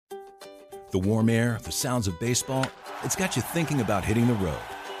The warm air, the sounds of baseball, it's got you thinking about hitting the road.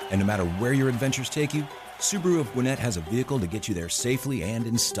 And no matter where your adventures take you, Subaru of Gwinnett has a vehicle to get you there safely and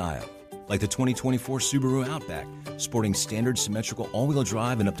in style. Like the 2024 Subaru Outback, sporting standard symmetrical all-wheel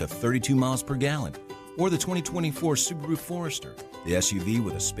drive and up to 32 miles per gallon. Or the 2024 Subaru Forester, the SUV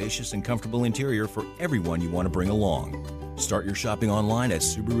with a spacious and comfortable interior for everyone you want to bring along. Start your shopping online at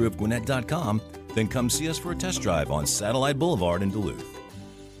SubaruofGwinnett.com, then come see us for a test drive on Satellite Boulevard in Duluth.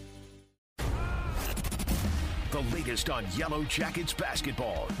 The latest on Yellow Jackets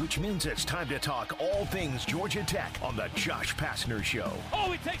basketball, which means it's time to talk all things Georgia Tech on the Josh Pastner Show.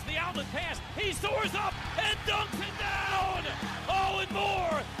 Oh, he takes the outlet pass. He soars up and dunks it down. Oh, and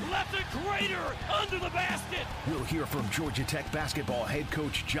more. Left a crater under the basket. We'll hear from Georgia Tech basketball head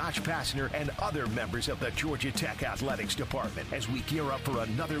coach Josh Pastner and other members of the Georgia Tech athletics department as we gear up for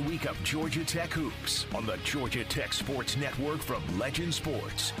another week of Georgia Tech hoops on the Georgia Tech Sports Network from Legend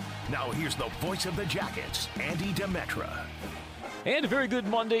Sports. Now here's the voice of the Jackets, Andy Demetra. And a very good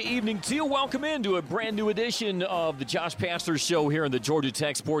Monday evening to you. Welcome into a brand new edition of the Josh Pastner Show here on the Georgia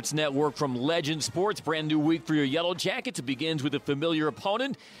Tech Sports Network from Legend Sports. Brand new week for your Yellow Jackets. It begins with a familiar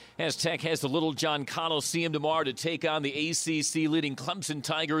opponent as Tech has the Little John Coliseum tomorrow to take on the ACC leading Clemson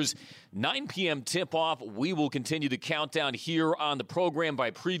Tigers. 9 p.m. tip-off. We will continue the countdown here on the program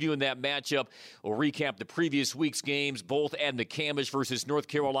by previewing that matchup. We'll recap the previous week's games, both at McCamish versus North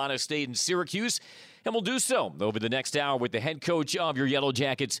Carolina State and Syracuse. And we'll do so over the next hour with the head coach of your Yellow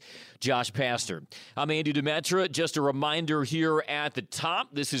Jackets, Josh Pastner. I'm Andy Demetra. Just a reminder here at the top,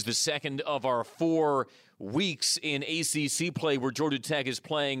 this is the second of our 4 weeks in ACC play where Georgia Tech is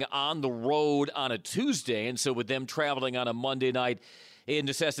playing on the road on a Tuesday. And so with them traveling on a Monday night, it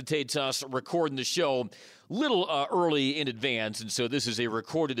necessitates us recording the show a little early in advance. And so this is a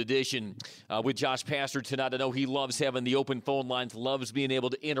recorded edition with Josh Pastner tonight. I know he loves having the open phone lines, loves being able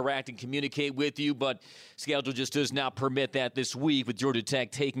to interact and communicate with you, but schedule just does not permit that this week with Georgia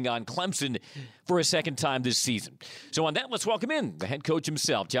Tech taking on Clemson for a second time this season. So on that, let's welcome in the head coach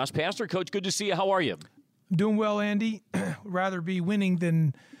himself, Josh Pastner. Coach, good to see you. How are you? Doing well, Andy. Rather be winning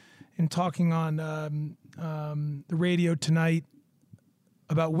than in talking on the radio tonight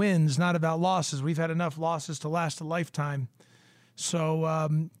about wins, not about losses. We've had enough losses to last a lifetime. So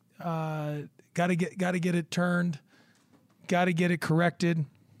got to get it turned, got to get it corrected. I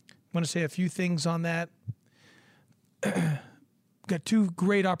want to say a few things on that. Got 2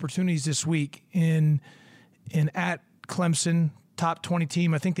 great opportunities this week in at Clemson, top 20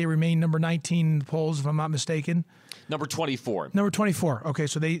 team. I think they remain number 19 in the polls, if I'm not mistaken. Number 24. Number 24. Okay,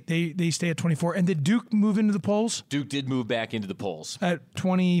 so they stay at 24. And did Duke move into the polls? Duke did move back into the polls. At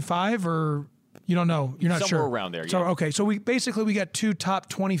 25, or you don't know? You're not Somewhere sure? Somewhere around there, yeah. So, okay, so we got 2 top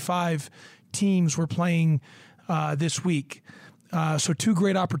 25 teams we're playing this week. So 2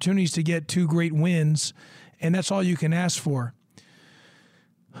 great opportunities to get 2 great wins, and that's all you can ask for.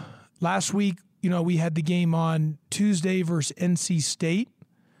 Last week, we had the game on Tuesday versus NC State.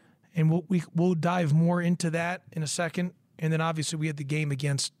 And we'll dive more into that in a second. And then obviously we had the game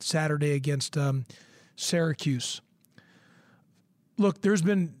Saturday against Syracuse. Look, there's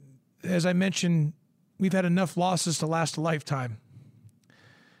been, as I mentioned, we've had enough losses to last a lifetime.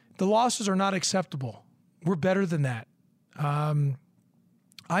 The losses are not acceptable. We're better than that.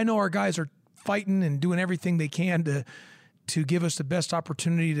 I know our guys are fighting and doing everything they can to give us the best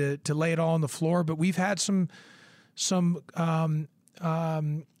opportunity to lay it all on the floor. But we've had some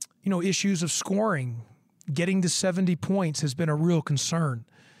issues of scoring. Getting to 70 points has been a real concern.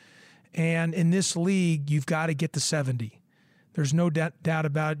 And in this league, you've got to get to 70. There's no doubt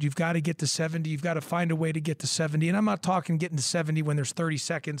about it. You've got to get to 70. You've got to find a way to get to 70. And I'm not talking getting to 70 when there's 30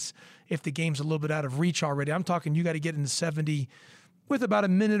 seconds if the game's a little bit out of reach already. I'm talking you got to get into 70 with about a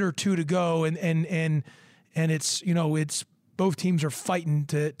minute or 2 to go. And it's, it's both teams are fighting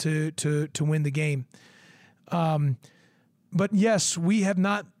to win the game. But yes, we have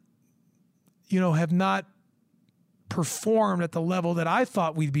not performed at the level that I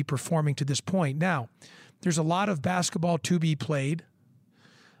thought we'd be performing to this point. Now, there's a lot of basketball to be played.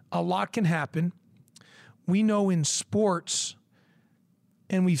 A lot can happen. We know in sports,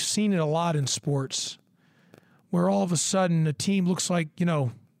 and we've seen it a lot in sports, where all of a sudden a team looks like,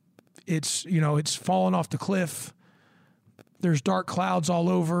 it's fallen off the cliff. There's dark clouds all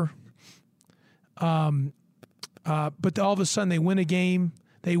over. But all of a sudden they win a game,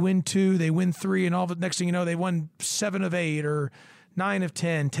 they win 2, they win 3, and all the next thing you know, they won 7 of 8 or 9 of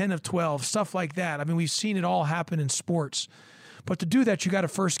 10, 10 of 12, stuff like that. I mean, we've seen it all happen in sports. But to do that, you got to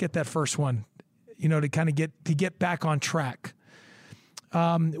first get that first one, to kind of get back on track.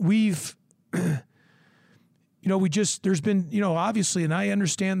 We've there's been, obviously, and I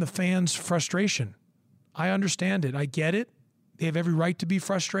understand the fans' frustration. I understand it. I get it. They have every right to be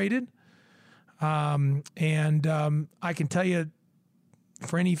frustrated. I can tell you,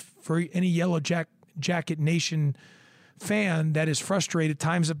 for any Yellow Jacket Nation fan that is frustrated,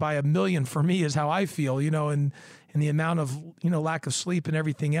 times it by 1,000,000 for me is how I feel, and the amount of, lack of sleep and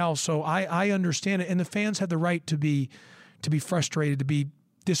everything else. So I understand it. And the fans have the right to be frustrated, to be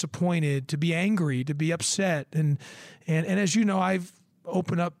disappointed, to be angry, to be upset. And as you know, I've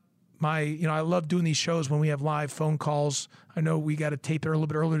opened up I love doing these shows when we have live phone calls. I know we got to tape it a little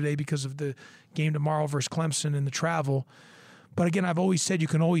bit earlier today because of the game tomorrow versus Clemson and the travel. But again, I've always said you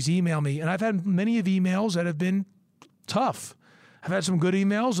can always email me. And I've had many of emails that have been tough. I've had some good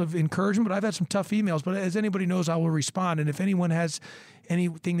emails of encouragement, but I've had some tough emails. But as anybody knows, I will respond. And if anyone has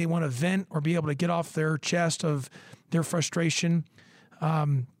anything they want to vent or be able to get off their chest of their frustration,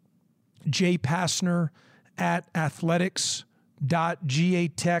 jpassner at athletics.gatech.edu,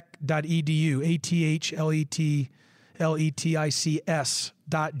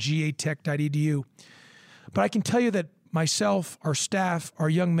 athletics.gatech.edu. But I can tell you that myself, our staff, our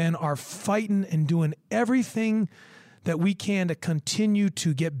young men are fighting and doing everything that we can to continue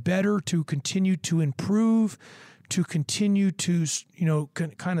to get better, to continue to improve, to continue to,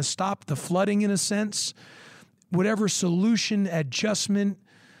 kind of stop the flooding in a sense. Whatever solution, adjustment,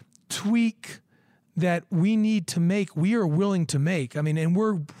 tweak that we need to make, we are willing to make. I mean, and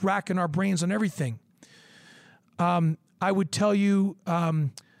we're racking our brains on everything. I would tell you,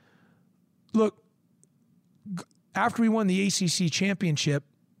 look, after we won the ACC championship,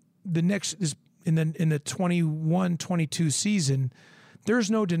 the next is in the 21-22 season, there's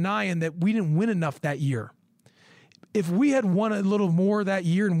no denying that we didn't win enough that year. If we had won a little more that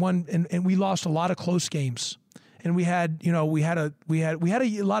year and we lost a lot of close games, and we had a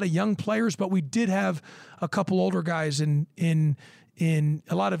lot of young players, but we did have a couple older guys in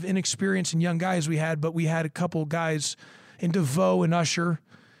a lot of inexperienced and young guys but we had a couple guys in DeVoe and Usher,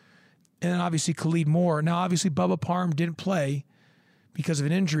 and then obviously Khalid Moore. Now, obviously, Bubba Parham didn't play because of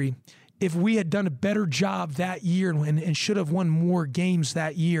an injury. If we had done a better job that year and should have won more games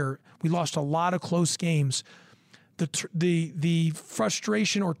that year, we lost a lot of close games. The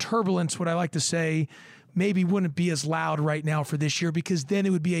frustration or turbulence, what I like to say, maybe wouldn't be as loud right now for this year, because then it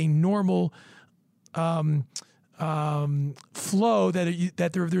would be a normal flow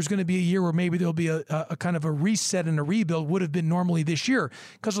that there's going to be a year where maybe there'll be a kind of a reset and a rebuild would have been normally this year.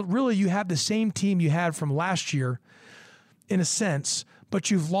 Because really you have the same team you had from last year in a sense,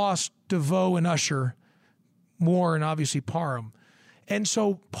 but you've lost DeVoe and Usher, Moore, and obviously Parham. And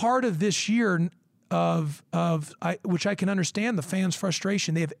so part of this year which I can understand the fans'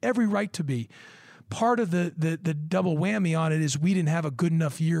 frustration, they have every right to be. Part of the double whammy on it is we didn't have a good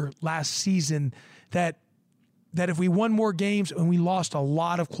enough year last season that if we won more games, and we lost a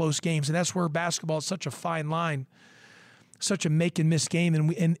lot of close games, and that's where basketball is such a fine line, such a make and miss game,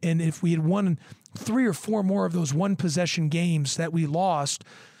 and if we had won 3 or 4 more of those one possession games that we lost,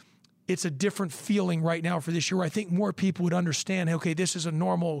 it's a different feeling right now for this year. I think more people would understand, okay, this is a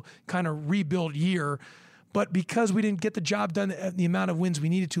normal kind of rebuild year, but because we didn't get the job done at the amount of wins we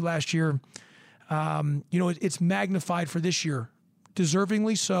needed to last year, it's magnified for this year,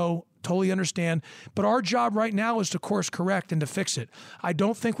 deservingly so. Totally understand. But our job right now is to course correct and to fix it. I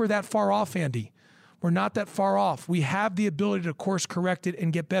don't think we're that far off, Andy. We're not that far off. We have the ability to course correct it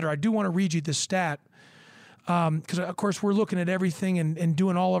and get better. I do want to read you this stat because, of course, we're looking at everything and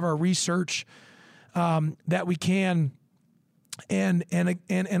doing all of our research that we can. And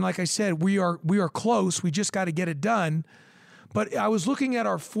like I said, we are close. We just got to get it done. But I was looking at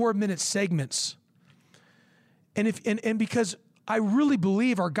our 4-minute segments, and because I really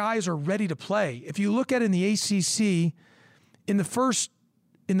believe our guys are ready to play. If you look at it in the ACC, in the first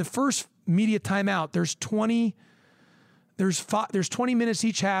media timeout, there's 20 minutes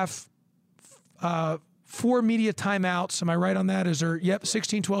each half, 4 media timeouts. Am I right on that? Is there? Yep,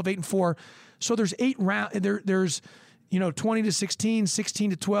 16, 12, 8, and 4. So there's 8 rounds. There's 20 to 16, 16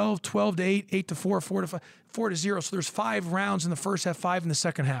 to 12, 12 to 8, 8 to 4, 4 to 5, 4 to 0. So there's 5 rounds in the first half, 5 in the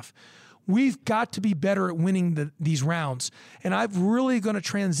second half. We've got to be better at winning these rounds. And I'm really going to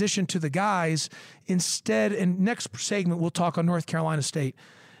transition to the guys instead. And next segment, we'll talk on North Carolina State.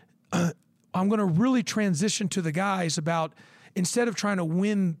 I'm going to really transition to the guys about, instead of trying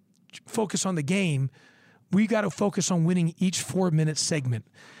to focus on the game, we got to focus on winning each 4-minute segment.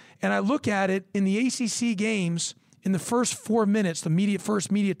 And I look at it in the ACC games, in the first 4 minutes, the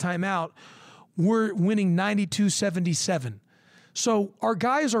first media timeout, we're winning 92-77. So our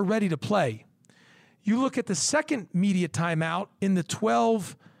guys are ready to play. You look at the second media timeout in the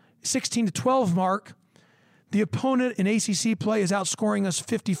 16 to 12 mark, The opponent in ACC play is outscoring us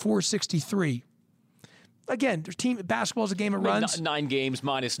 54-63. Again, their team basketball is a game of runs. 9 games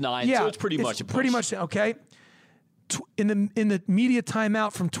minus 9, so it's pretty much a push. Pretty much, okay. In the media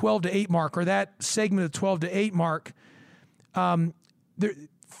timeout from 12 to 8 mark, or that segment of 12 to 8 mark,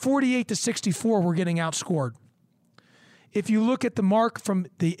 48 to 64, we're getting outscored. If you look at the mark from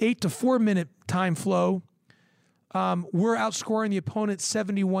the 8 to 4 minute time flow, we're outscoring the opponent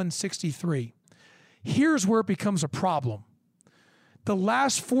 71-63. Here's where it becomes a problem. The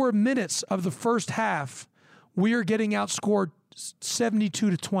last 4 minutes of the first half, we are getting outscored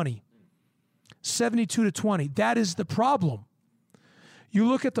 72-20. 72-20. That is the problem. You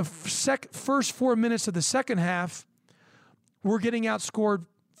look at the first 4 minutes of the second half, we're getting outscored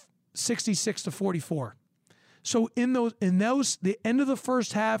 66-44. So in those, the end of the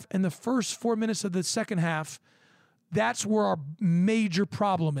first half and the first 4 minutes of the second half, that's where our major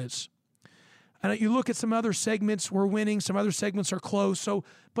problem is. And you look at some other segments, we're winning. Some other segments are close. So,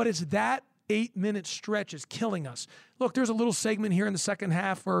 but it's that 8-minute stretch is killing us. Look, there's a little segment here in the second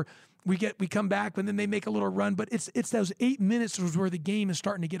half where we come back, but then they make a little run. But it's those 8 minutes where the game is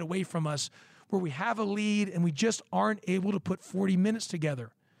starting to get away from us, where we have a lead and we just aren't able to put 40 minutes together.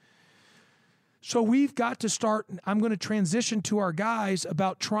 So we've got to start. I'm going to transition to our guys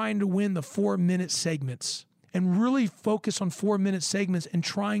about trying to win the 4-minute segments and really focus on 4-minute segments and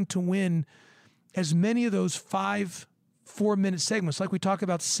trying to win as many of those 5 4-minute segments. Like we talk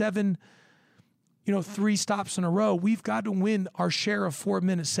about 7, 3 stops in a row. We've got to win our share of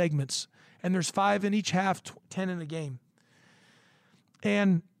 4-minute segments. And there's 5 in each half, 10 in a game.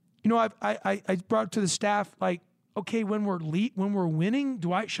 And, I brought it to the staff, like, okay, when we're winning,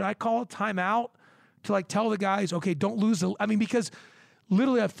 should I call a timeout to tell the guys, okay, don't lose because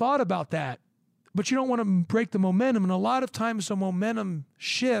literally I've thought about that, but you don't want to break the momentum. And a lot of times the momentum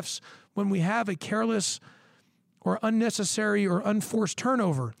shifts when we have a careless or unnecessary or unforced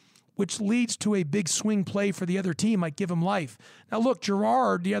turnover, which leads to a big swing play for the other team, might give them life. Now look,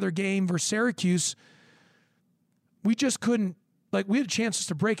 Girard, the other game versus Syracuse, we just couldn't, we had chances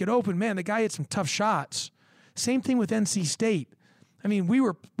to break it open. Man, the guy had some tough shots. Same thing with NC State. I mean, we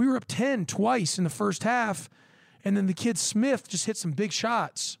were up 10 twice in the first half, and then the kid Smith just hit some big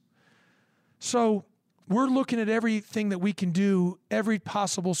shots. So we're looking at everything that we can do, every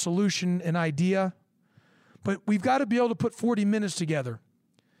possible solution and idea, but we've got to be able to put 40 minutes together.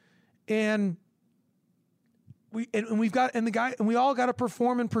 And we all got to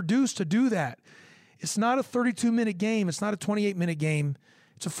perform and produce to do that. It's not a 32-minute game. It's not a 28-minute game.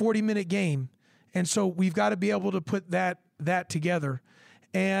 It's a 40-minute game. And so we've got to be able to put that together.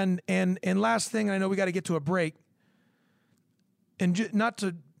 And last thing, I know we got to get to a break, and not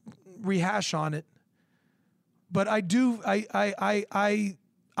to rehash on it, but I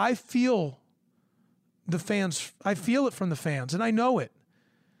feel the fans. I feel it from the fans, and I know it.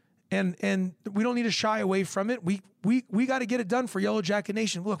 And we don't need to shy away from it. We got to get it done for Yellow Jacket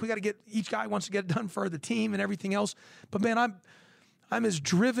Nation. Look, we got to get, each guy wants to get it done for the team and everything else. But man, I'm as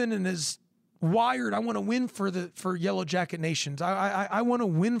driven and as wired. I want to win for Yellow Jacket Nations. I want to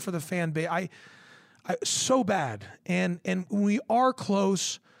win for the fan base. I so bad. And we are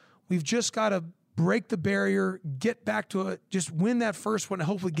close. We've just got to break the barrier, get back to it, just win that first one, and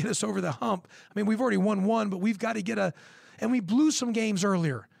hopefully get us over the hump. I mean, we've already won one, but we've got to and we blew some games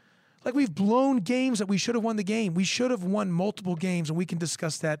earlier. We've blown games that we should have won the game. We should have won multiple games, and we can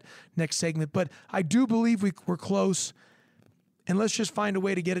discuss that next segment. But I do believe we're close, and let's just find a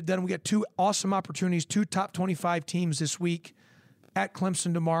way to get it done. We got 2 awesome opportunities, 2 top 25 teams this week, at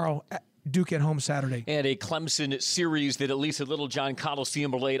Clemson tomorrow, at Duke at home Saturday. And a Clemson series that, at least at Little John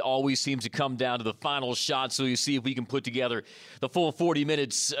Coliseum late, always seems to come down to the final shot. So you see if we can put together the full 40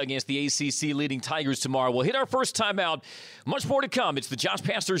 minutes against the ACC leading Tigers tomorrow. We'll hit our first timeout. Much more to come. It's the Josh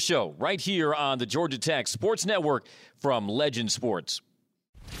Pastner Show right here on the Georgia Tech Sports Network from Legend Sports.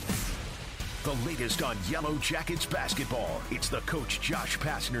 The latest on Yellow Jackets basketball. It's the Coach Josh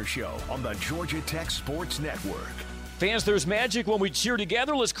Pastner Show on the Georgia Tech Sports Network. Fans, there's magic when we cheer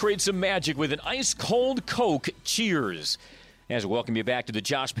together. Let's create some magic with an ice-cold Coke. Cheers. As we welcome you back to the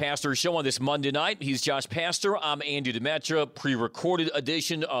Josh Pastner Show on this Monday night. He's Josh Pastner. I'm Andy Demetra. Pre-recorded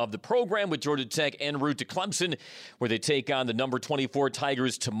edition of the program with Georgia Tech en route to Clemson, where they take on the number 24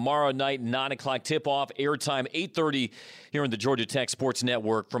 Tigers tomorrow night, 9 o'clock tip-off, airtime 8:30 here on the Georgia Tech Sports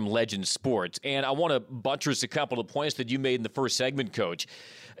Network from Legend Sports. And I want to buttress a couple of points that you made in the first segment, Coach.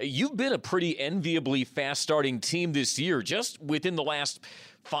 You've been a pretty enviably fast-starting team this year, just within the last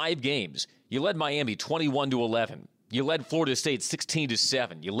 5 games. You led Miami 21-11. You led Florida State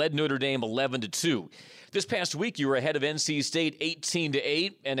 16-7. You led Notre Dame 11-2. This past week, you were ahead of NC State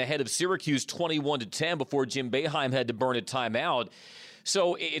 18-8 and ahead of Syracuse 21-10 before Jim Boeheim had to burn a timeout.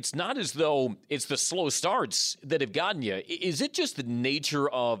 So it's not as though it's the slow starts that have gotten you. Is it just the nature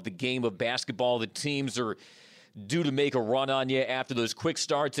of the game of basketball that teams are due to make a run on you after those quick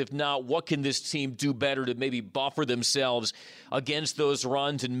starts? If not, what can this team do better to maybe buffer themselves against those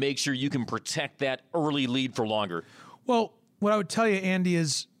runs and make sure you can protect that early lead for longer? Well, what I would tell you, Andy,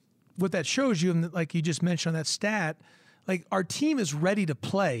 is what that shows you, and like you just mentioned on that stat, like our team is ready to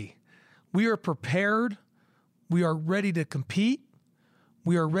play. We are prepared. We are ready to compete.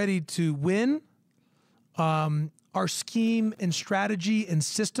 We are ready to win. Our scheme and strategy and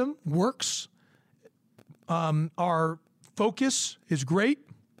system works. Our focus is great.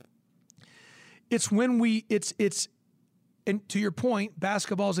 It's when and to your point,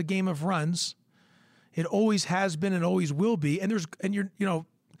 basketball is a game of runs. It always has been and always will be. And there's going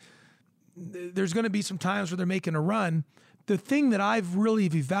to be some times where they're making a run. The thing that I've really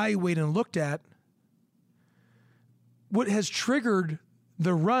evaluated and looked at, what has triggered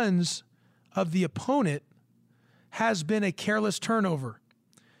the runs of the opponent has been a careless turnover,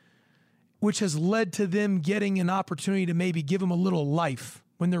 which has led to them getting an opportunity to maybe give them a little life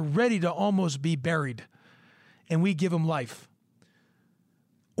when they're ready to almost be buried, and we give them life.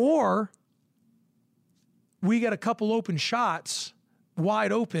 Or we get a couple open shots,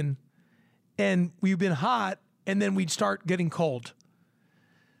 wide open, and we've been hot, and then we'd start getting cold.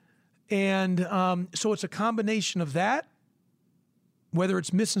 And so it's a combination of that, whether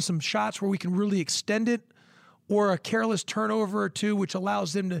it's missing some shots where we can really extend it, or a careless turnover or two, which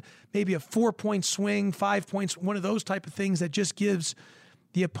allows them to maybe a 4-point swing, 5 points, one of those type of things that just gives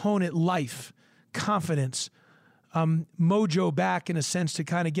the opponent life, confidence, mojo back in a sense to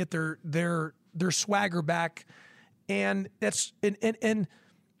kind of get their swagger back. And that's and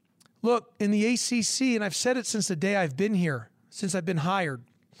look, in the ACC, and I've said it since the day I've been here, since I've been hired,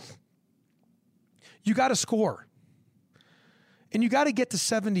 you got to score. And you got to get to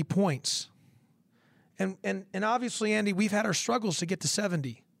 70 points. And obviously, Andy, we've had our struggles to get to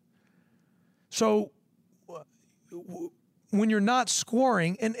 70. So when you're not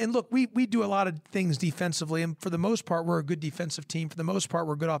scoring, and look, we do a lot of things defensively, and for the most part, we're a good defensive team. For the most part,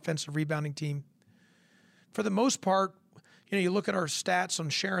 we're a good offensive rebounding team. For the most part, you look at our stats on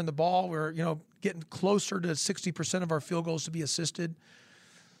sharing the ball, we're, getting closer to 60% of our field goals to be assisted.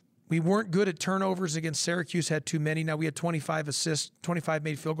 We weren't good at turnovers against Syracuse, had too many. Now we had 25 assists, 25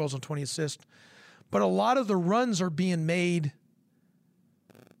 made field goals on 20 assists. But a lot of the runs are being made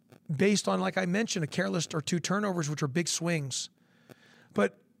based on, like I mentioned, a careless or 2 turnovers, which are big swings.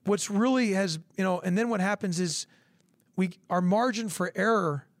 But what's really has, and then what happens is our margin for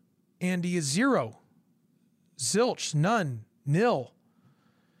error, Andy, is 0. Zilch, none, nil.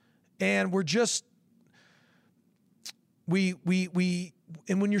 And we're just,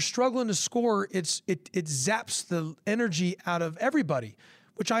 and when you're struggling to score, it zaps the energy out of everybody,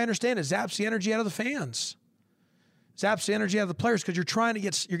 which I understand. It zaps the energy out of the fans, zaps the energy out of the players, because you're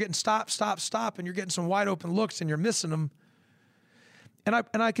getting stop, and you're getting some wide open looks and you're missing them. And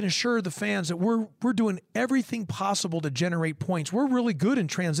I can assure the fans that we're doing everything possible to generate points. We're really good in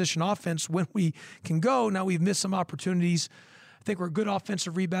transition offense when we can go. Now we've missed some opportunities. I think we're a good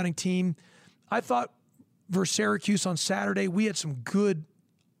offensive rebounding team. I thought versus Syracuse on Saturday, we had some good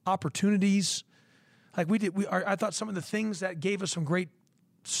opportunities. Like I thought some of the things that gave us some great,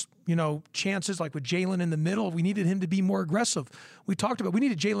 chances, like with Jalen in the middle, we needed him to be more aggressive. We talked about we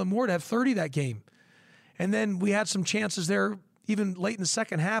needed Jalen Moore to have 30 that game. And then we had some chances there, even late in the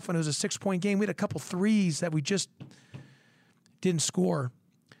second half when it was a 6-point game. We had a couple threes that we just didn't score.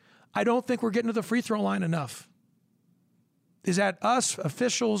 I don't think we're getting to the free throw line enough. Is that us,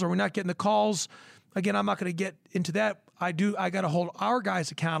 officials, or we're not getting the calls? Again, I'm not going to get into that. I got to hold our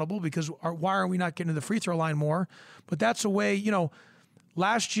guys accountable because why are we not getting to the free throw line more? But that's a way,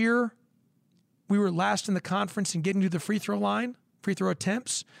 last year we were last in the conference in getting to the free throw line, free throw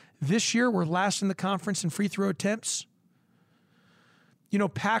attempts. This year we're last in the conference in free throw attempts.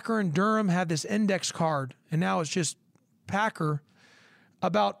 Packer and Durham had this index card, and now it's just Packer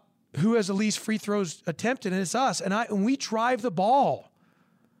about who has the least free throws attempted, and it's us. And we drive the ball.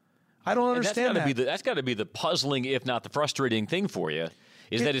 I don't understand that. That's got to be the puzzling, if not the frustrating thing for you,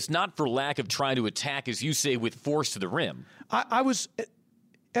 is that it's not for lack of trying to attack, as you say, with force to the rim. I was,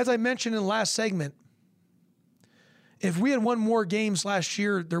 as I mentioned in the last segment, if we had won more games last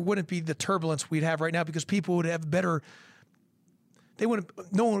year, there wouldn't be the turbulence we'd have right now, because people would have better.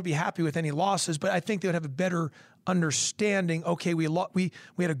 No one would be happy with any losses, but I think they would have a better understanding. Okay, we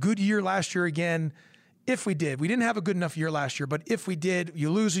had a good year last year again, if we did, we didn't have a good enough year last year, but if we did, you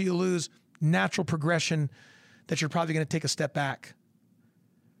lose or you lose, natural progression that you're probably going to take a step back.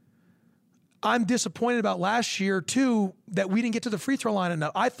 I'm disappointed about last year, too, that we didn't get to the free throw line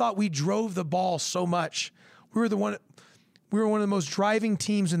enough. I thought we drove the ball so much. We were one of the most driving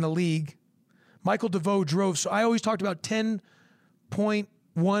teams in the league. Michael DeVoe drove. So I always talked about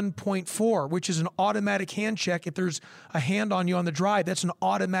 10.1.4, which is an automatic hand check. If there's a hand on you on the drive, that's an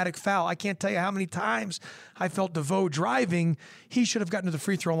automatic foul. I can't tell you how many times I felt DeVoe driving. He should have gotten to the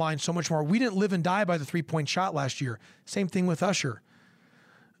free throw line so much more. We didn't live and die by the three-point shot last year. Same thing with Usher.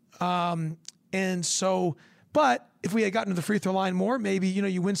 And so, but if we had gotten to the free throw line more, maybe,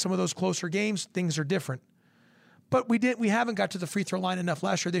 you win some of those closer games, things are different. But we haven't got to the free throw line enough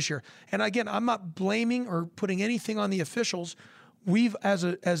last year, this year. And again, I'm not blaming or putting anything on the officials. We've, as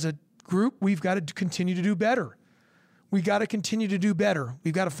a group, we've got to continue to do better. We got to continue to do better.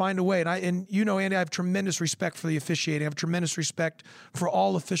 We've got to find a way. And Andy, I have tremendous respect for the officiating. I have tremendous respect for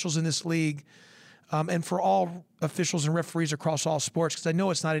all officials in this league. And for all officials and referees across all sports, because I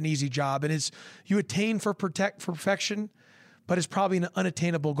know it's not an easy job, and you attain for perfection, but it's probably an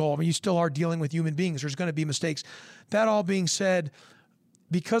unattainable goal. I mean, you still are dealing with human beings. There's going to be mistakes. That all being said,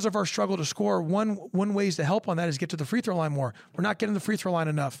 because of our struggle to score, one ways to help on that is get to the free throw line more. We're not getting to the free throw line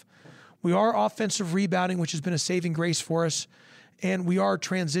enough. We are offensive rebounding, which has been a saving grace for us, and we are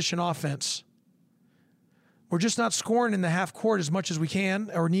transition offense. We're just not scoring in the half court as much as we can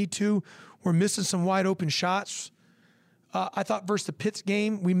or need to. We're missing some wide open shots. I thought versus the Pitts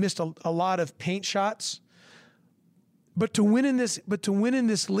game, we missed a lot of paint shots. But to win in this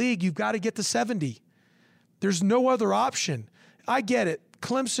league, you've got to get to 70. There's no other option. I get it.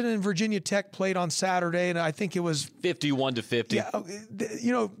 Clemson and Virginia Tech played on Saturday, and I think it was 51-50. Yeah,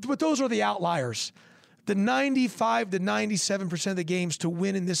 but those are the outliers. The 95 to 97% of the games to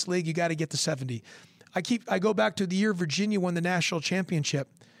win in this league, you got to get to 70. I go back to the year Virginia won the national championship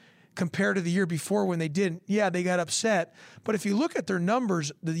compared to the year before when they didn't. Yeah, they got upset. But if you look at their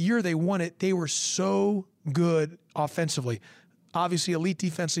numbers, the year they won it, they were so good offensively. Obviously elite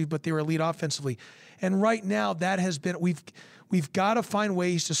defensively, but they were elite offensively. And right now that has been, we've got to find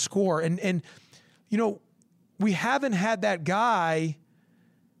ways to score. And we haven't had that guy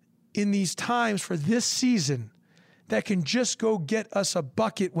in these times for this season that can just go get us a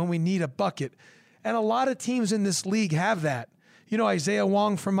bucket when we need a bucket. And a lot of teams in this league have that. Isaiah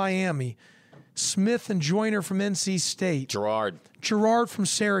Wong from Miami, Smith and Joyner from NC State, Gerard from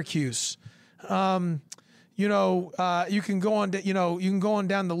Syracuse. You can go on. You can go on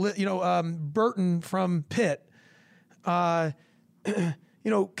down the list. Burton from Pitt. Caleb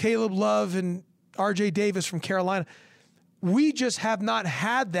Love and R.J. Davis from Carolina. We just have not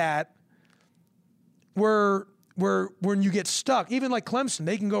had that. Where when you get stuck, even like Clemson,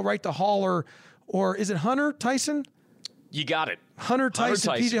 they can go right to Hall or is it Hunter Tyson? You got it. Hunter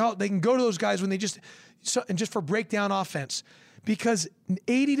Tyson. PJ Hall. They can go to those guys when they just for breakdown offense, because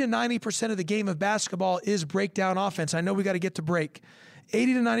 80 to 90% of the game of basketball is breakdown offense. I know we got to get to break.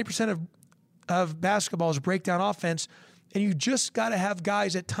 80 to 90% of basketball is breakdown offense, and you just got to have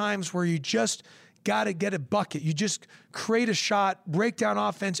guys at times where you just got to get a bucket. You just create a shot, breakdown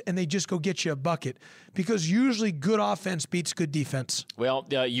offense, and they just go get you a bucket, because usually good offense beats good defense. Well,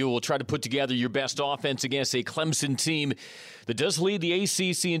 you will try to put together your best offense against a Clemson team that does lead the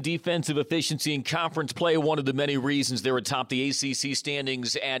ACC in defensive efficiency in conference play. One of the many reasons they're atop the ACC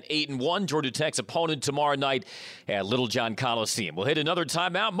standings at 8-1. Georgia Tech's opponent tomorrow night at Littlejohn Coliseum. We'll hit another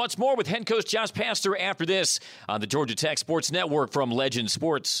timeout. Much more with head coach Josh Pastner after this on the Georgia Tech Sports Network from Legend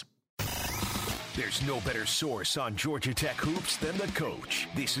Sports. There's no better source on Georgia Tech hoops than the coach.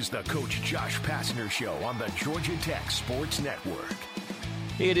 This is the Coach Josh Pastner Show on the Georgia Tech Sports Network.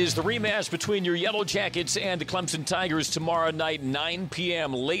 It is the rematch between your Yellow Jackets and the Clemson Tigers tomorrow night, 9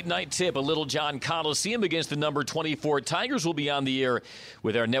 p.m. Late night tip at Littlejohn Coliseum against the number 24 Tigers. Will be on the air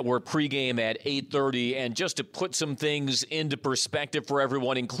with our network pregame at 8:30. And just to put some things into perspective for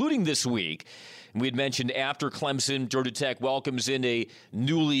everyone, including this week, we had mentioned after Clemson, Georgia Tech welcomes in a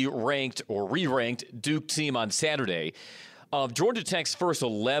newly ranked or re-ranked Duke team on Saturday. Of Georgia Tech's first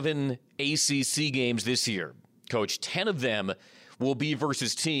 11 ACC games this year, Coach, 10 of them will be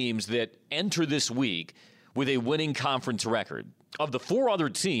versus teams that enter this week with a winning conference record. Of the 4 other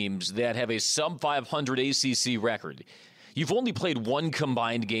teams that have a sub-500 ACC record, you've only played one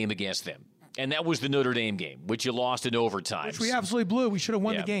combined game against them. And that was the Notre Dame game, which you lost in overtime. Which we absolutely blew. We should have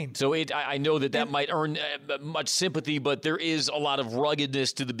won the game. So I know that might earn much sympathy, but there is a lot of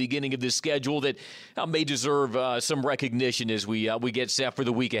ruggedness to the beginning of this schedule that may deserve some recognition as we get set for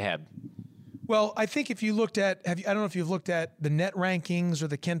the week ahead. Well, I think if you looked at, I don't know if you've looked at the net rankings or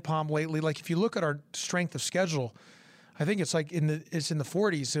the KenPom lately. Like if you look at our strength of schedule, I think it's like in the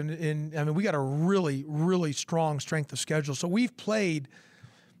 40s, and I mean we got a really, really strong strength of schedule. So we've played,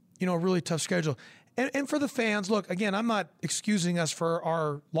 a really tough schedule. And for the fans, look, again, I'm not excusing us for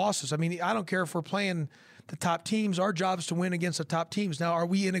our losses. I mean, I don't care if we're playing the top teams. Our job is to win against the top teams. Now, are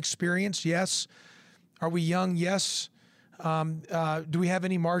we inexperienced? Yes. Are we young? Yes. Do we have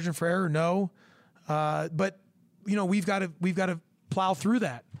any margin for error? No. But we've got to plow through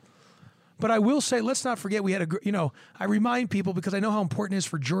that. But I will say, let's not forget we had I remind people because I know how important it is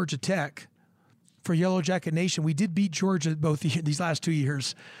for Georgia Tech, for Yellow Jacket Nation. We did beat Georgia both these last 2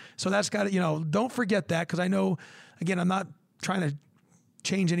 years. So that's got to, don't forget that, because I know, again, I'm not trying to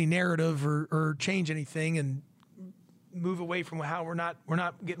change any narrative or change anything and move away from how we're not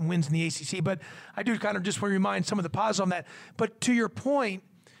getting wins in the ACC. But I do kind of just want to remind some of the positives on that. But to your point,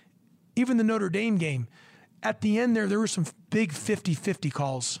 even the Notre Dame game, at the end there were some big 50-50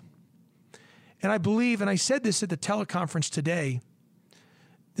 calls. And I believe, and I said this at the teleconference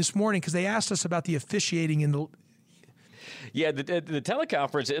this morning, because they asked us about the officiating in the. Yeah, the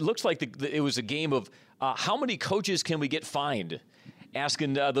teleconference, it looks like it was a game of how many coaches can we get fined?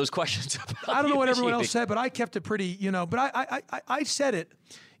 Asking those questions about I don't know what everyone else said, but I kept it pretty, but I said it.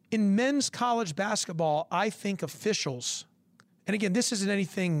 In men's college basketball, I think officials, and again, this isn't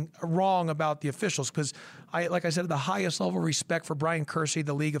anything wrong about the officials, because like I said, the highest level of respect for Brian Kersey,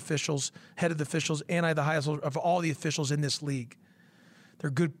 the league officials, head of the officials, and I have the highest level of all the officials in this league. They're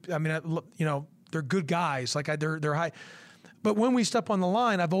good. I mean, they're good guys. Like they're high. But when we step on the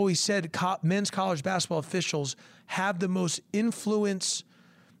line, I've always said men's college basketball officials have the most influence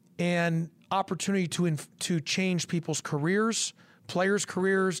and opportunity to change people's careers, players'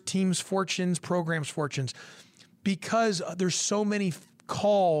 careers, teams' fortunes, programs' fortunes, because there's so many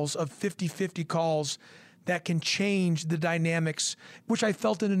calls of 50-50 calls that can change the dynamics, which I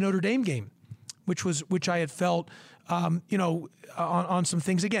felt in the Notre Dame game, which I had felt, on some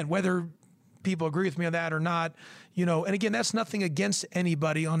things. Again, whether people agree with me on that or not, and again, that's nothing against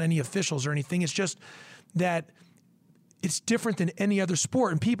anybody on any officials or anything. It's just that it's different than any other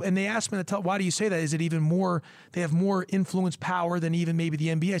sport. And they asked me, why do you say that? Is it even more, they have more influence power than even maybe the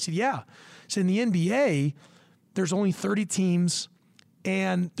NBA? I said, yeah. So in the NBA, there's only 30 teams,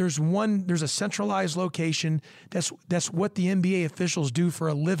 and there's a centralized location. That's what the NBA officials do for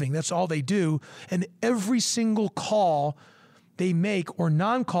a living. That's all they do. And every single call they make or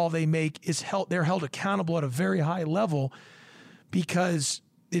non-call they make they're held accountable at a very high level, because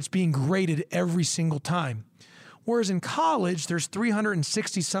it's being graded every single time. Whereas in college, there's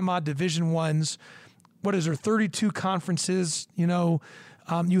 360 some odd Division I's. What is there? 32 conferences. You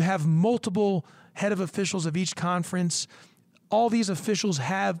have multiple head of officials of each conference. All these officials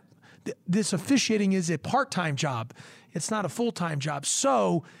have this. Officiating is a part-time job. It's not a full-time job.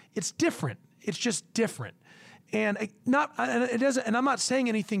 So it's different. It's just different. And I'm not saying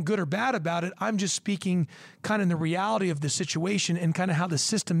anything good or bad about it. I'm just speaking kind of in the reality of the situation and kind of how the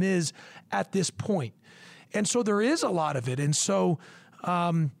system is at this point. And so there is a lot of it. And so,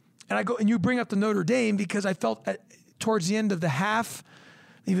 and you bring up the Notre Dame, because I felt towards the end of the half,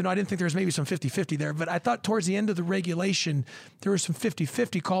 even though I didn't think there was maybe some 50-50 there, but I thought towards the end of the regulation, there were some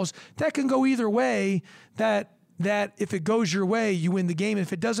 50-50 calls that can go either way, that if it goes your way, you win the game.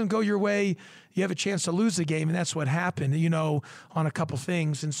 If it doesn't go your way, you have a chance to lose the game. And that's what happened, on a couple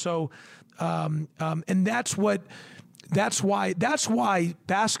things. And so, and that's why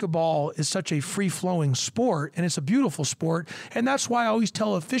basketball is such a free-flowing sport, and it's a beautiful sport. And that's why I always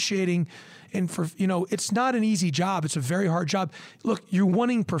tell officiating, and it's not an easy job. It's a very hard job. Look, you're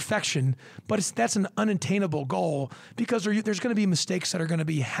wanting perfection, but that's an unattainable goal, because there's going to be mistakes that are going to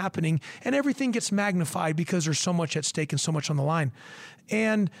be happening, and everything gets magnified because there's so much at stake and so much on the line.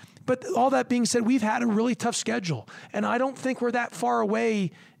 But all that being said, we've had a really tough schedule, and I don't think we're that far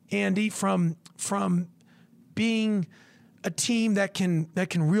away, Andy, from being a team that can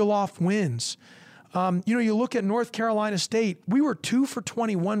reel off wins. You look at North Carolina State, we were 2 for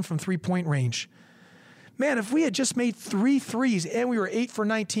 21 from three-point range. Man, if we had just made 3 threes, and we were 8 for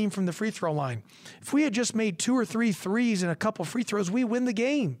 19 from the free throw line, if we had just made 2 or 3 threes and a couple free throws, we win the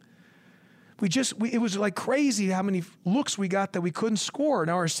game. It was like crazy how many looks we got that we couldn't score.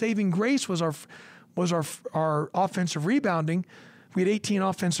 Now our saving grace was our offensive rebounding. We had 18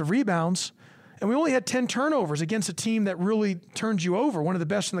 offensive rebounds. And we only had 10 turnovers against a team that really turns you over, one of the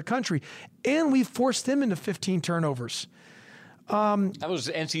best in the country. And we forced them into 15 turnovers. That was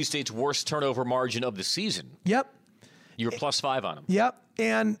NC State's worst turnover margin of the season. Yep. You were +5 on them. Yep.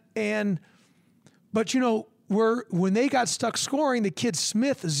 But when they got stuck scoring, the kid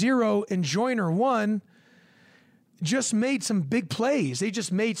Smith 0 and Joyner 1 just made some big plays. They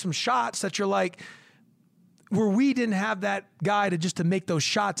just made some shots that you're like, where we didn't have that guy to make those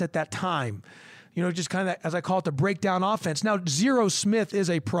shots at that time. You know, just kind of, as I call it, the breakdown offense. Now, 0 Smith is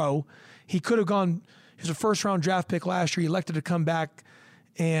a pro. He could have gone, he was a first-round draft pick last year. He elected to come back,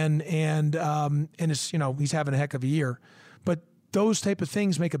 and it's, you know, he's having a heck of a year. But those type of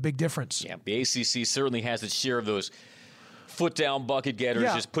things make a big difference. Yeah, the ACC certainly has its share of those foot-down bucket getters.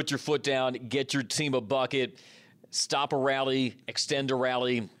 Yeah. Just put your foot down, get your team a bucket, stop a rally, extend a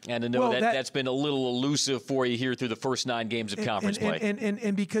rally, and I know that's been a little elusive for you here through the first 9 games of conference play.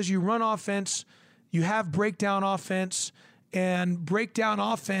 And because you run offense, you have breakdown offense, and breakdown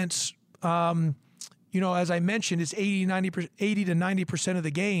offense, you know, as I mentioned, is 80 to 90% of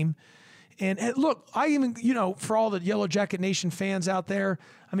the game. And look, I even, you know, for all the Yellow Jacket Nation fans out there,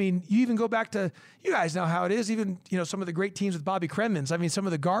 I mean, you even go back to, you guys know how it is, even, you know, some of the great teams with Bobby Kremens. I mean, some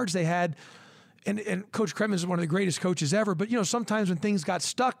of the guards they had, and Coach Kremens is one of the greatest coaches ever, but, you know, sometimes when things got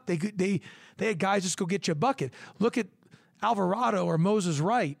stuck, they had guys just go get you a bucket. Look at Alvarado or Moses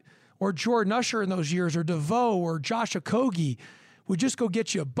Wright or Jordan Usher in those years, or DeVoe or Josh Okogie would just go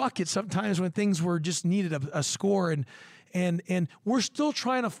get you a bucket sometimes when things were just needed a score. And we're still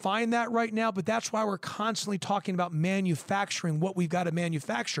trying to find that right now, but that's why we're constantly talking about manufacturing what we've got to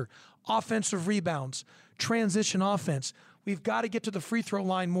manufacture. Offensive rebounds, transition offense. We've got to get to the free throw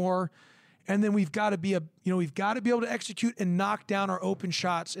line more. And then we've got to be able to execute and knock down our open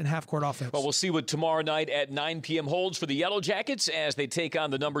shots in half-court offense. Well, we'll see what tomorrow night at 9 p.m. holds for the Yellow Jackets as they take on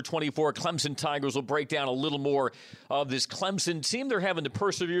the number 24 Clemson Tigers. We'll break down a little more of this Clemson team. They're having to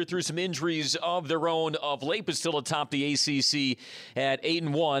persevere through some injuries of their own of late, but still atop the ACC at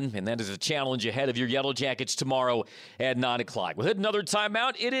 8-1, and that is a challenge ahead of your Yellow Jackets tomorrow at 9 o'clock. We'll hit another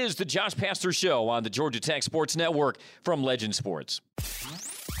timeout. It is the Josh Pastner Show on the Georgia Tech Sports Network from Legend Sports.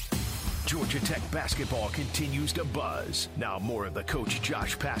 Georgia Tech basketball continues to buzz. Now more of the Coach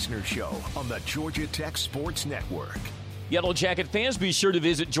Josh Pastner Show on the Georgia Tech Sports Network. Yellow Jacket fans, be sure to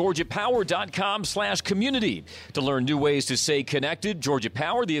visit GeorgiaPower.com/community to learn new ways to stay connected. Georgia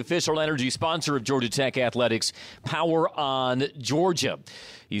Power, the official energy sponsor of Georgia Tech Athletics. Power on Georgia.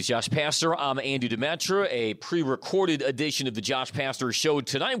 He's Josh Pastner. I'm Andy Demetra. A pre-recorded edition of the Josh Pastner Show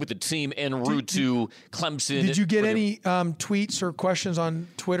tonight with the team en route to Clemson. Did you get any tweets or questions on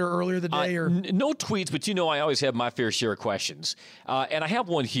Twitter earlier today? No tweets, but you know I always have my fair share of questions. And I have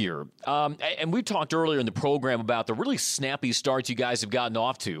one here. And we talked earlier in the program about the really snappy starts you guys have gotten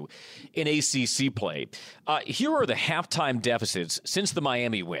off to in ACC play. Here are the halftime deficits since the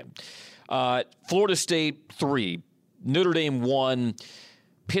Miami win. Florida State 3, Notre Dame 1,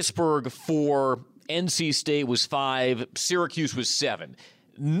 Pittsburgh 4, NC State was 5, Syracuse was 7.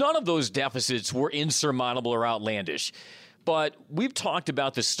 None of those deficits were insurmountable or outlandish. But we've talked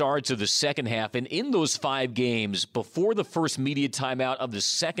about the starts of the second half, and in those 5 games, before the first media timeout of the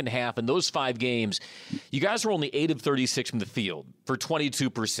second half, in those 5 games, you guys were only 8 of 36 from the field for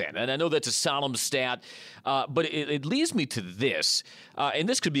 22%. And I know that's a solemn stat, but it leads me to this, and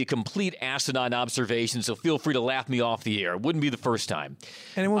this could be a complete asinine observation, so feel free to laugh me off the air. It wouldn't be the first time.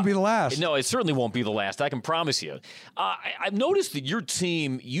 And it won't be the last. No, it certainly won't be the last, I can promise you. I've noticed that your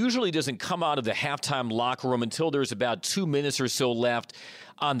team usually doesn't come out of the halftime locker room until there's about 2 minutes or so left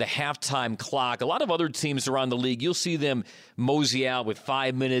on the halftime clock. A lot of other teams around the league, you'll see them mosey out with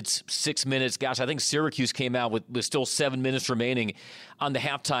 5 minutes, 6 minutes. Gosh, I think Syracuse came out with still 7 minutes remaining on the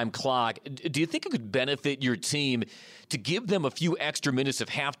halftime clock. Do you think it could benefit your team to give them a few extra minutes of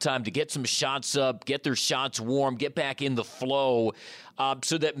halftime to get some shots up, get their shots warm, get back in the flow,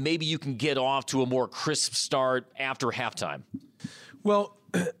 so that maybe you can get off to a more crisp start after halftime? Well,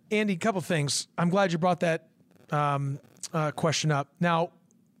 Andy, a couple things. I'm glad you brought that question up. Now,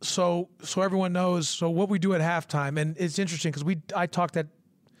 so everyone knows, so what we do at halftime, and it's interesting because I talked that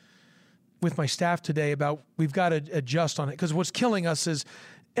with my staff today about we've got to adjust on it, because what's killing us is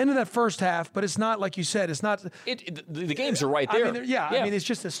end of that first half, but it's not like you said, it's not the games are right there. I mean, it's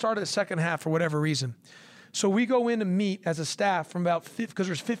just the start of the second half for whatever reason. So we go in to meet as a staff from about, because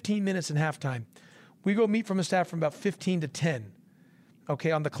there's 15 minutes in halftime. We go meet from the staff from about 15 to 10.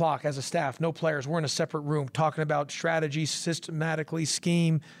 Okay, on the clock as a staff, no players. We're in a separate room talking about strategy, systematically,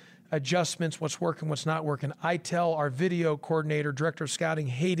 scheme, adjustments, what's working, what's not working. I tell our video coordinator, director of scouting,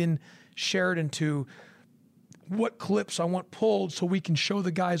 Hayden Sheridan, to what clips I want pulled so we can show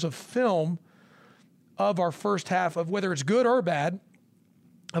the guys a film of our first half of whether it's good or bad,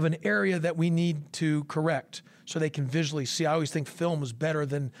 of an area that we need to correct so they can visually see. I always think film is better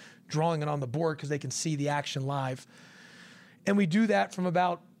than drawing it on the board because they can see the action live. And we do that from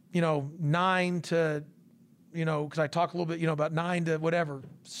about, 9 to because I talk a little bit, about 9 to whatever,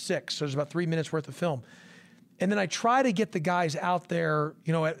 6. So there's about 3 minutes worth of film. And then I try to get the guys out there,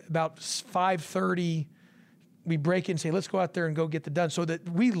 at about 5:30. We break in and say, let's go out there and go get the done, so that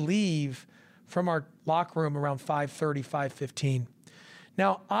we leave from our locker room around 5:30, 5:15.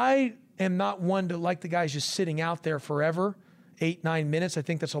 Now, I am not one to like the guys just sitting out there forever, 8, 9 minutes. I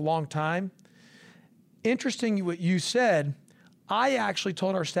think that's a long time. Interesting what you said. I actually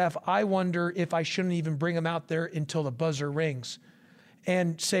told our staff, I wonder if I shouldn't even bring them out there until the buzzer rings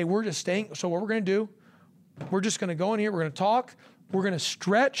and say, we're just staying. So what we're going to do, we're just going to go in here. We're going to talk. We're going to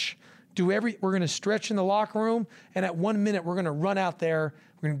stretch, we're going to stretch in the locker room. And at 1 minute, we're going to run out there.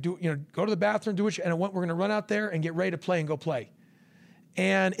 We're going to do, go to the bathroom, do it. And we're going to run out there and get ready to play and go play.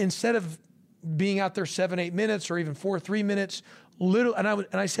 And instead of being out there 7, 8 minutes or even 4, 3 minutes,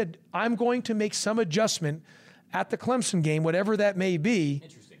 I said, I'm going to make some adjustment at the Clemson game, whatever that may be,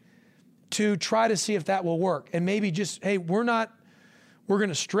 to try to see if that will work. And maybe just, hey, we're going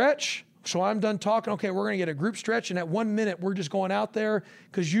to stretch. So I'm done talking. Okay, we're going to get a group stretch. And at 1 minute, we're just going out there,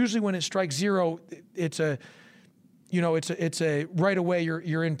 because usually when it strikes 0, it's a right away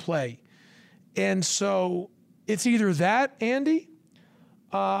you're in play. And so it's either that, Andy,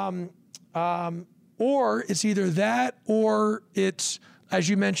 or it's either that, or it's, as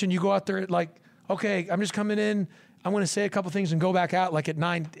you mentioned, you go out there at okay, I'm just coming in, I'm going to say a couple things and go back out at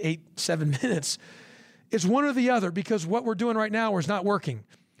 9, 8, 7 minutes. It's one or the other, because what we're doing right now is not working.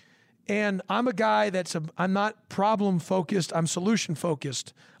 And I'm a guy I'm not problem focused, I'm solution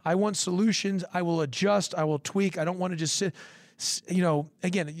focused. I want solutions. I will adjust, I will tweak. I don't want to just sit,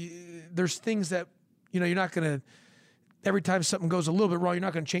 again, there's things that, you're not going to, every time something goes a little bit wrong, you're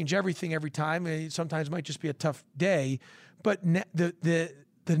not going to change everything every time. Sometimes it might just be a tough day. But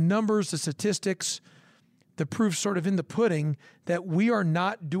the numbers, the statistics, the proof sort of in the pudding that we are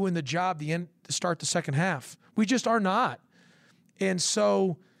not doing the job to start the second half. We just are not. And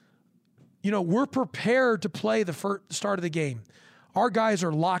so, we're prepared to play the start of the game. Our guys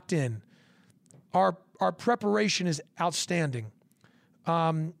are locked in. Our preparation is outstanding.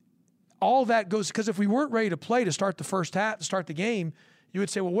 All that goes, because if we weren't ready to play to start the first half, to start the game, you would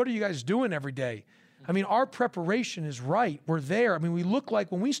say, well, what are you guys doing every day? I mean, our preparation is right. We're there. I mean, we look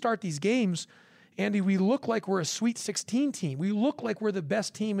like, when we start these games, Andy, we look like we're a Sweet 16 team. We look like we're the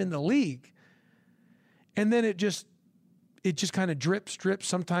best team in the league. And then it just kind of drips.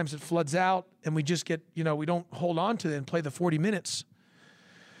 Sometimes it floods out, and we just get, we don't hold on to it and play the 40 minutes.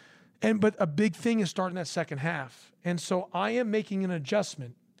 But a big thing is starting that second half. And so I am making an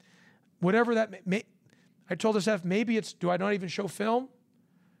adjustment. Whatever that may, I told the staff, maybe it's, do I not even show film?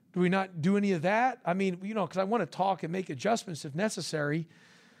 Do we not do any of that? I mean, because I want to talk and make adjustments if necessary.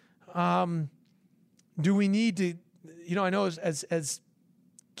 Do we need to, I know as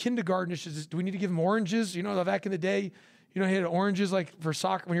kindergartenish, do we need to give them oranges? Back in the day, you had oranges for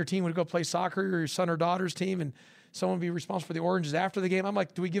soccer, when your team would go play soccer, or your son or daughter's team, and someone would be responsible for the oranges after the game. I'm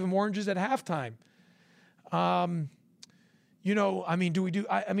like, do we give them oranges at halftime?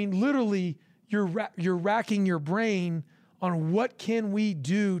 Literally, you're racking your brain on what can we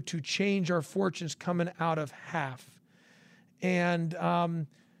do to change our fortunes coming out of half. And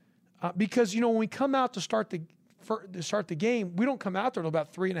because, when we come out to start the game, we don't come out there until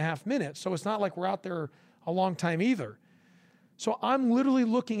about 3.5 minutes. So it's not like we're out there a long time either. So I'm literally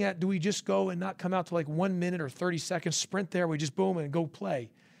looking at, do we just go and not come out to 1 minute or 30 seconds, sprint there, we just boom and go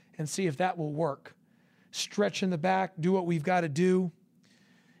play and see if that will work. Stretch in the back, do what we've got to do.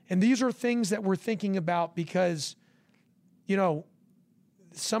 And these are things that we're thinking about because,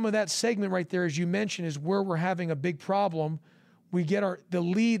 some of that segment right there, as you mentioned, is where we're having a big problem. We get the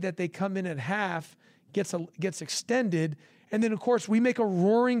lead that they come in at half gets extended. And then, of course, we make a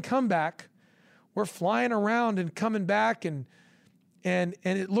roaring comeback. We're flying around and coming back, and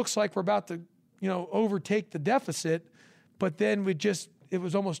it looks like we're about to, overtake the deficit. But then it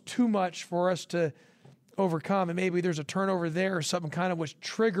was almost too much for us to overcome. And maybe there's a turnover there or something kind of which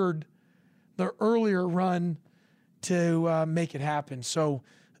triggered the earlier run to make it happen. So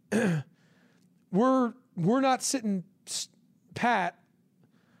we're not sitting pat.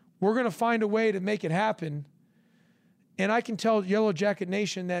 We're going to find a way to make it happen. And I can tell Yellow Jacket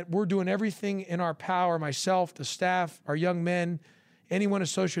Nation that we're doing everything in our power, myself, the staff, our young men, anyone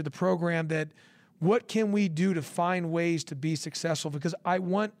associated with the program, that what can we do to find ways to be successful? Because I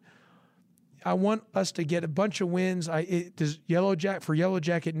want us to get a bunch of wins. For Yellow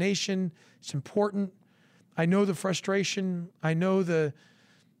Jacket Nation, it's important. I know the frustration. I know the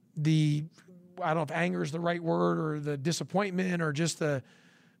I don't know if anger is the right word, or the disappointment, or just the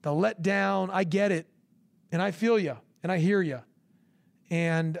letdown. I get it, and I feel you, and I hear you,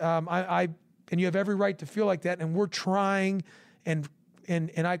 and I and you have every right to feel like that. And we're trying, and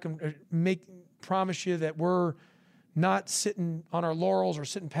I can promise you that we're not sitting on our laurels or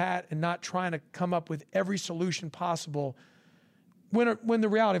sitting pat and not trying to come up with every solution possible when the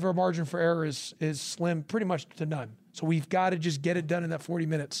reality of our margin for error is slim, pretty much to none. So we've got to just get it done in that 40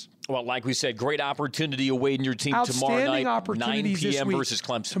 minutes. Well, like we said, great opportunity awaiting your team tomorrow night, 9 p.m. versus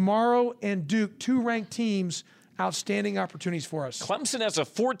Clemson. Tomorrow and Duke, 2 ranked teams, outstanding opportunities for us. Clemson has a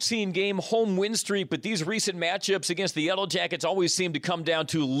 14-game home win streak, but these recent matchups against the Yellow Jackets always seem to come down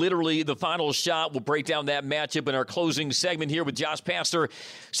to literally the final shot. We'll break down that matchup in our closing segment here with Josh Pastner.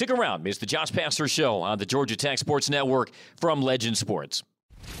 Stick around. It's the Josh Pastner Show on the Georgia Tech Sports Network from Legend Sports.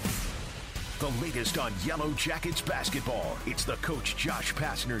 The latest on Yellow Jackets basketball. It's the Coach Josh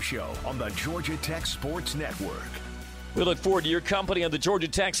Pastner Show on the Georgia Tech Sports Network. We look forward to your company on the Georgia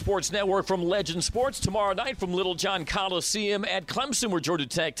Tech Sports Network from Legend Sports tomorrow night from Little John Coliseum at Clemson, where Georgia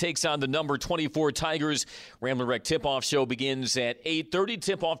Tech takes on the number 24 Tigers. Ramblin' Wreck tip-off show begins at 8:30.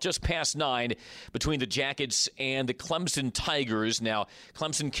 Tip-off just past 9 between the Jackets and the Clemson Tigers. Now,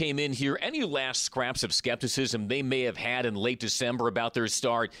 Clemson came in here. Any last scraps of skepticism they may have had in late December about their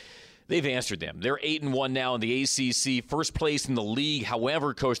start, they've answered them. They're 8-1 now in the ACC, first place in the league.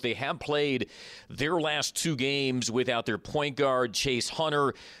 However, Coach, they have played their last 2 games without their point guard, Chase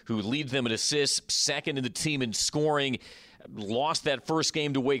Hunter, who leads them in assists, second in the team in scoring. Lost that first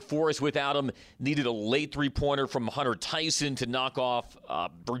game to Wake Forest without him. Needed a late three-pointer from Hunter Tyson to knock off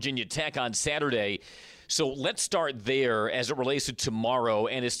Virginia Tech on Saturday. So let's start there as it relates to tomorrow,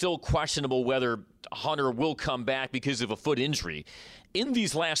 and it's still questionable whether Hunter will come back because of a foot injury. In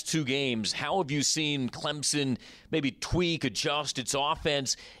these last 2 games, how have you seen Clemson maybe tweak, adjust its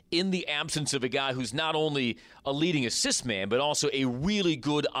offense in the absence of a guy who's not only a leading assist man, but also a really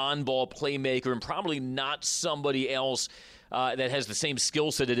good on-ball playmaker and probably not somebody else that has the same skill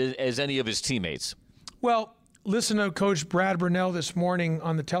set as any of his teammates? Well, listen to Coach Brad Brunell this morning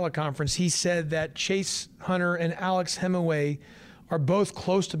on the teleconference. He said that Chase Hunter and Alex Hemingway are both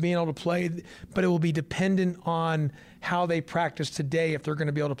close to being able to play, but it will be dependent on how they practice today if they're going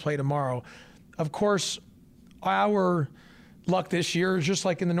to be able to play tomorrow. Of course, our luck this year is just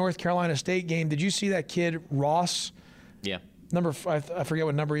like in the North Carolina State game. Did you see that kid, Ross? Yeah. I forget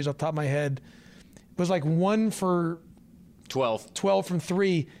what number he's off the top of my head. It was like 1 for 12 from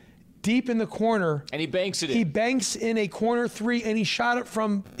 3, deep in the corner. And he banks it in. He banks in a corner 3, and he shot it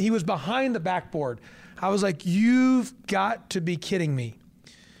he was behind the backboard. I was like, you've got to be kidding me.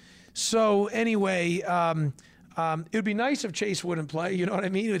 So anyway, it would be nice if Chase wouldn't play. You know what I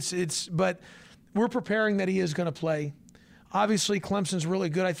mean? But we're preparing that he is going to play. Obviously, Clemson's really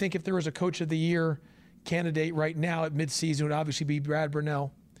good. I think if there was a Coach of the Year candidate right now at midseason, it would obviously be Brad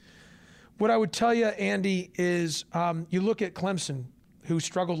Brunell. What I would tell you, Andy, is you look at Clemson, who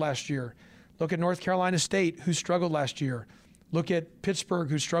struggled last year. Look at North Carolina State, who struggled last year. Look at Pittsburgh,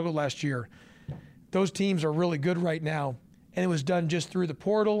 who struggled last year. Those teams are really good right now, and it was done just through the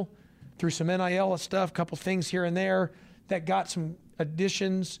portal, through some NIL stuff, a couple things here and there that got some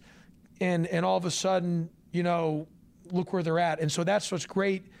additions, and all of a sudden, look where they're at. And so that's what's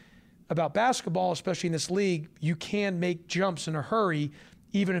great about basketball, especially in this league. You can make jumps in a hurry,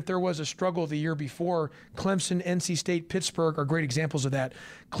 even if there was a struggle the year before. Clemson, NC State, Pittsburgh are great examples of that.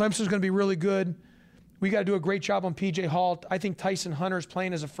 Clemson's going to be really good. We got to do a great job on P.J. Hall. I think Tyson Hunter's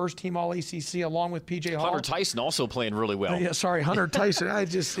playing as a first-team All-ACC along with P.J. Hall. Hunter Tyson also playing really well. Hunter Tyson.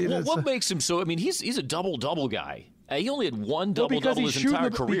 What makes him so? I mean, he's a double-double guy. He only had one double-double his entire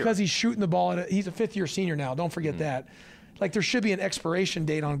career. Because he's shooting the ball. He's a fifth-year senior now. Don't forget that. Like, there should be an expiration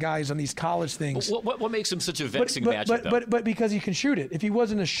date on guys on these college things. What makes him such a vexing matchup, though? But because he can shoot it. If he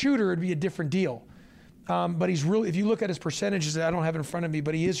wasn't a shooter, it'd be a different deal. But he's really, if you look at his percentages, I don't have it in front of me,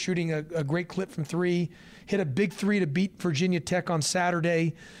 but he is shooting a great clip from 3, hit a big 3 to beat Virginia Tech on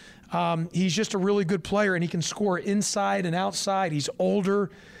Saturday. He's just a really good player, and he can score inside and outside. He's older.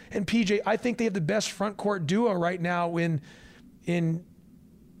 And PJ, I think they have the best front court duo right now in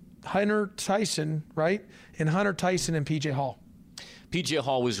Hunter Tyson, right? In Hunter Tyson and PJ Hall. PJ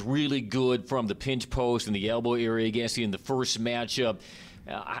Hall was really good from the pinch post and the elbow area against you in the first matchup.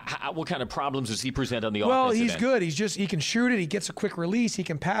 What kind of problems does he present on the offensive end? Well, he's good. He can shoot it. He gets a quick release. He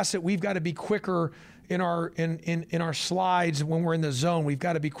can pass it. We've got to be quicker in our slides when we're in the zone. We've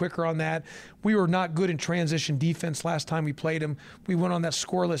got to be quicker on that. We were not good in transition defense last time we played him. We went on that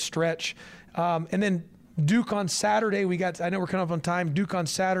scoreless stretch. And then Duke on Saturday. I know we're coming up on time. Duke on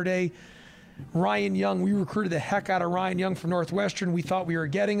Saturday. Ryan Young. We recruited the heck out of Ryan Young from Northwestern. We thought we were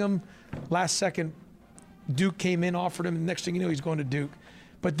getting him. Last second, Duke came in, offered him, and next thing you know, he's going to Duke.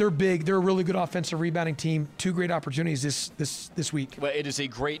 But they're big. They're a really good offensive rebounding team. 2 great opportunities this week. Well, it is a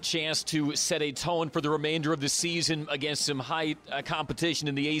great chance to set a tone for the remainder of the season against some high competition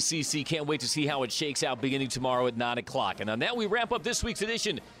in the ACC. Can't wait to see how it shakes out beginning tomorrow at 9 o'clock. And on that, we wrap up this week's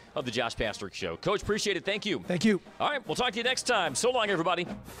edition of the Josh Pastner Show. Coach, appreciate it. Thank you. Thank you. All right, we'll talk to you next time. So long, everybody.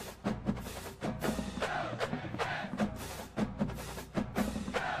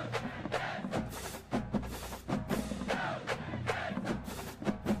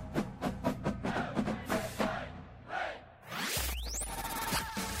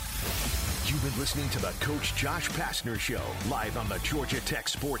 You've been listening to the Coach Josh Pastner Show, live on the Georgia Tech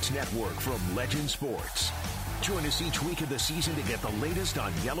Sports Network from Legend Sports. Join us each week of the season to get the latest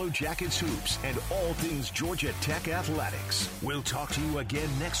on Yellow Jackets hoops and all things Georgia Tech athletics. We'll talk to you again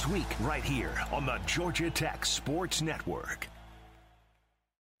next week right here on the Georgia Tech Sports Network.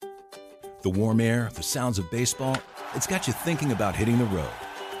 The warm air, the sounds of baseball, it's got you thinking about hitting the road.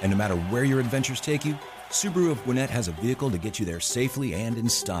 And no matter where your adventures take you, Subaru of Gwinnett has a vehicle to get you there safely and in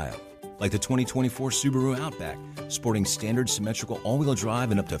style. Like the 2024 Subaru Outback, sporting standard symmetrical all-wheel drive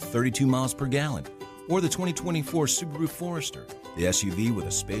and up to 32 miles per gallon. Or the 2024 Subaru Forester, the SUV with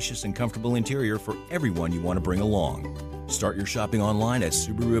a spacious and comfortable interior for everyone you want to bring along. Start your shopping online at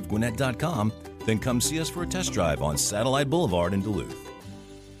SubaruofGwinnett.com, then come see us for a test drive on Satellite Boulevard in Duluth.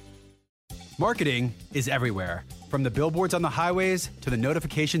 Marketing is everywhere. From the billboards on the highways to the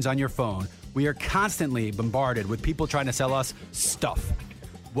notifications on your phone, we are constantly bombarded with people trying to sell us stuff.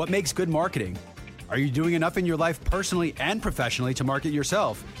 What makes good marketing? Are you doing enough in your life personally and professionally to market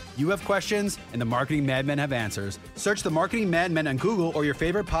yourself? You have questions, and the Marketing Madmen have answers. Search the Marketing Madmen on Google or your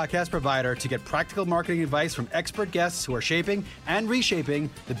favorite podcast provider to get practical marketing advice from expert guests who are shaping and reshaping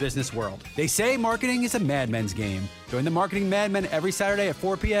the business world. They say marketing is a madman's game. Join the Marketing Madmen every Saturday at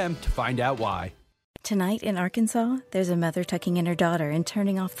 4 p.m. to find out why. Tonight in Arkansas, there's a mother tucking in her daughter and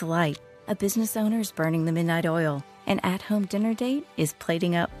turning off the light. A business owner is burning the midnight oil. An at-home dinner date is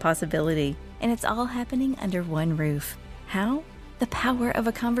plating up possibility. And it's all happening under one roof. How? The power of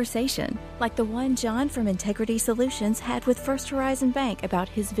a conversation, like the one John from Integrity Solutions had with First Horizon Bank about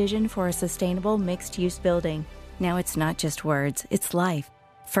his vision for a sustainable mixed-use building. Now it's not just words, it's life.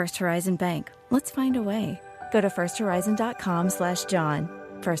 First Horizon Bank. Let's find a way. Go to firsthorizon.com/John.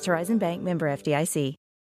 First Horizon Bank, member FDIC.